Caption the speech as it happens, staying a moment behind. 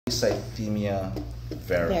Polycythemia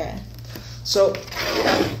vera. So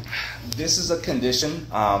this is a condition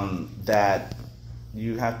that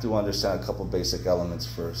you have to understand a couple basic elements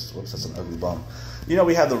first. Whoops, that's an ugly bone. You know,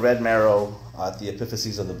 we have the red marrow at the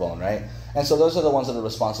epiphyses of the bone, right? And so those are the ones that are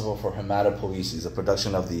responsible for hematopoiesis, the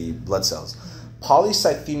production of the blood cells.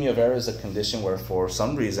 Polycythemia vera is a condition where, for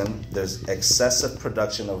some reason, there's excessive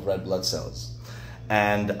production of red blood cells,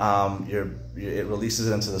 and it releases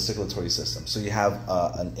it into the circulatory system. So you have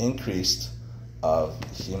an increase of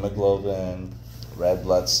hemoglobin, red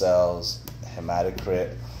blood cells,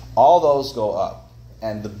 hematocrit. All those go up.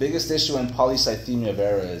 And the biggest issue in polycythemia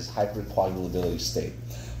vera is hypercoagulability state,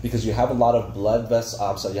 because you have a lot of blood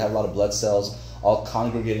vessels, you have a lot of blood cells all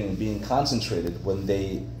congregating and being concentrated. When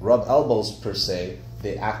they rub elbows, per se,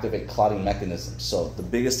 they activate clotting mechanisms. So the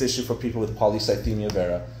biggest issue for people with polycythemia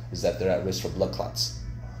vera is that they're at risk for blood clots.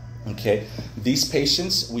 Okay, these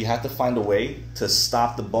patients, we have to find a way to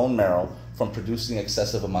stop the bone marrow from producing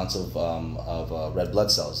excessive amounts of red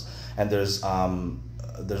blood cells. And there's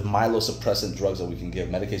myelosuppressant drugs that we can give,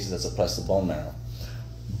 medications that suppress the bone marrow.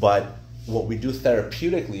 But what we do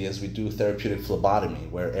therapeutically is we do therapeutic phlebotomy,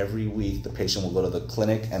 where every week the patient will go to the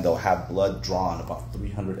clinic and they'll have blood drawn, about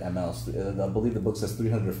 300 mLs. I believe the book says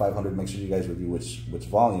 300 or 500. Make sure you guys review which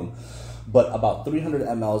volume. But about 300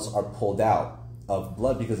 mLs are pulled out of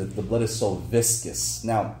blood because the blood is so viscous.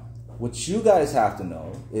 Now, what you guys have to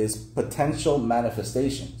know is potential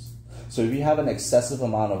manifestations. So if you have an excessive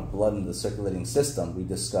amount of blood in the circulating system, we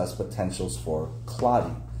discuss potentials for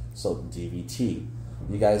clotting, so DVT.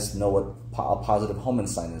 You guys know what a positive Homan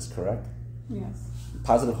sign is, correct? Yes.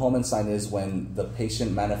 Positive Homan sign is when the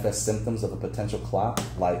patient manifests symptoms of a potential clot,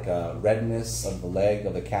 like redness of the leg,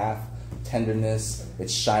 of the calf, tenderness,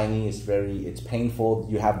 it's shiny, it's painful,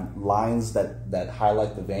 you have lines that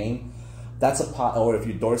highlight the vein. That's or if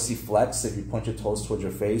you dorsiflex, if you point your toes towards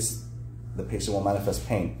your face, the patient will manifest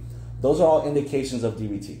pain. Those are all indications of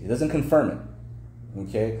DVT. It doesn't confirm it,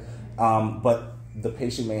 okay? But the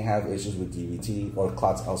patient may have issues with DVT or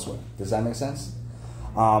clots elsewhere. Does that make sense?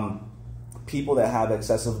 People that have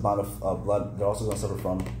excessive amount of blood, they're also going to suffer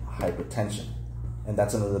from hypertension. And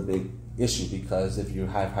that's another big issue, because if you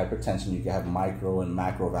have hypertension, you can have micro and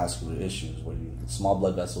macrovascular issues where small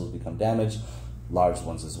blood vessels become damaged, large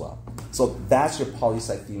ones as well. So that's your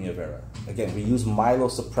polycythemia vera. Again, we use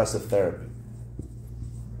myelosuppressive therapy.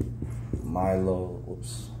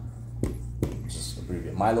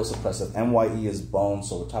 Myelosuppressive. MYE is bone,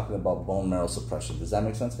 so we're talking about bone marrow suppression. Does that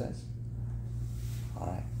make sense, guys?